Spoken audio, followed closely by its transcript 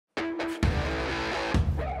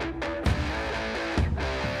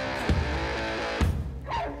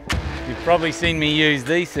Probably seen me use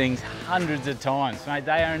these things hundreds of times, mate.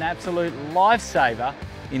 They are an absolute lifesaver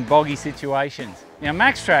in boggy situations. Now,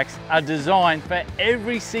 Maxtrax are designed for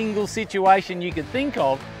every single situation you could think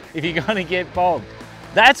of if you're going to get bogged.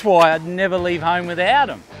 That's why I'd never leave home without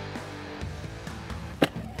them.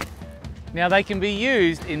 Now, they can be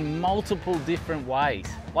used in multiple different ways.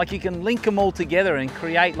 Like, you can link them all together and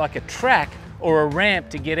create like a track or a ramp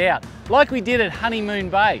to get out, like we did at Honeymoon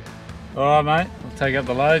Bay. All right, mate, I'll take up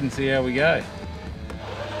the load and see how we go.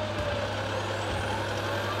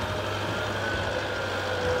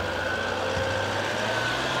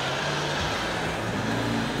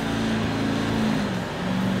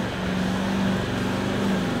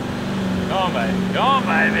 Come on, baby, come on,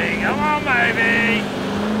 baby, come on, baby.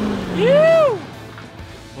 Woo!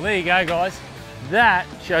 Well, there you go, guys. That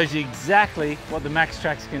shows you exactly what the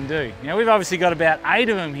Maxtrax can do. Now, we've obviously got about 8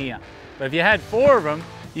 of them here, but if you had 4 of them,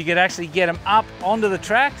 you could actually get them up onto the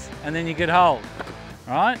tracks and then you could hold,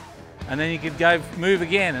 right? And then you could go move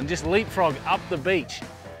again and just leapfrog up the beach.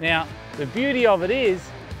 Now, the beauty of it is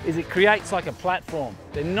it creates like a platform.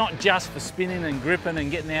 They're not just for spinning and gripping and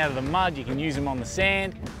getting out of the mud. You can use them on the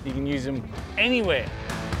sand, you can use them anywhere.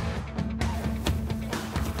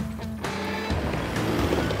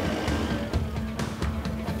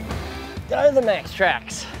 Go the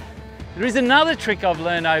Maxtrax. There is another trick I've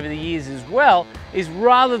learned over the years as well, is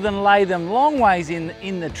rather than lay them long ways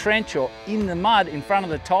in the trench or in the mud in front of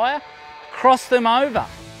the tyre, cross them over.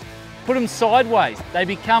 Put them sideways. They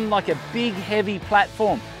become like a big heavy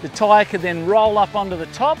platform. The tyre could then roll up onto the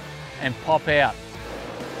top and pop out.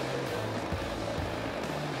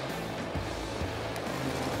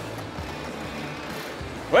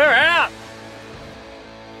 We're out!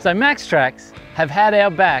 So Maxtrax have had our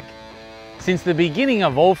back since the beginning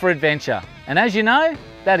of All for Adventure. And as you know,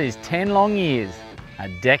 that is 10 long years, a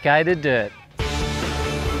decade of dirt.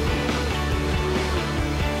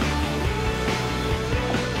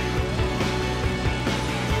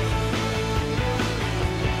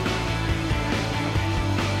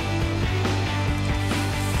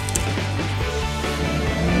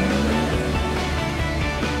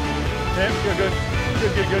 Yep,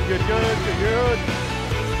 good. Good.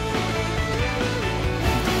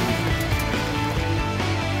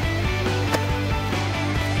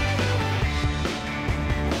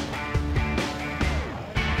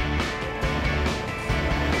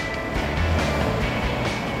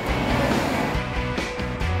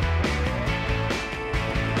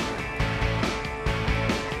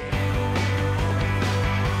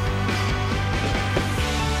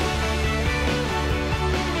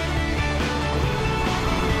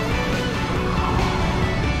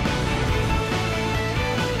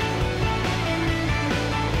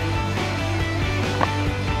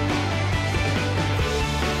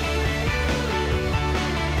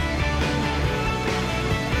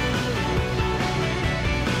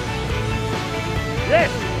 Yes!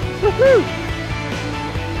 Woohoo!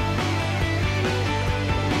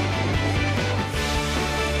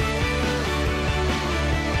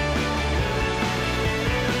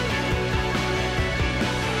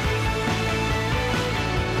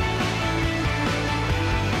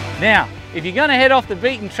 Now, if you're going to head off the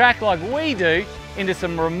beaten track like we do into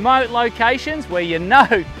some remote locations where you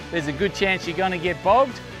know there's a good chance you're going to get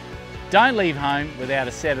bogged, don't leave home without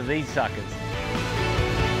a set of these suckers.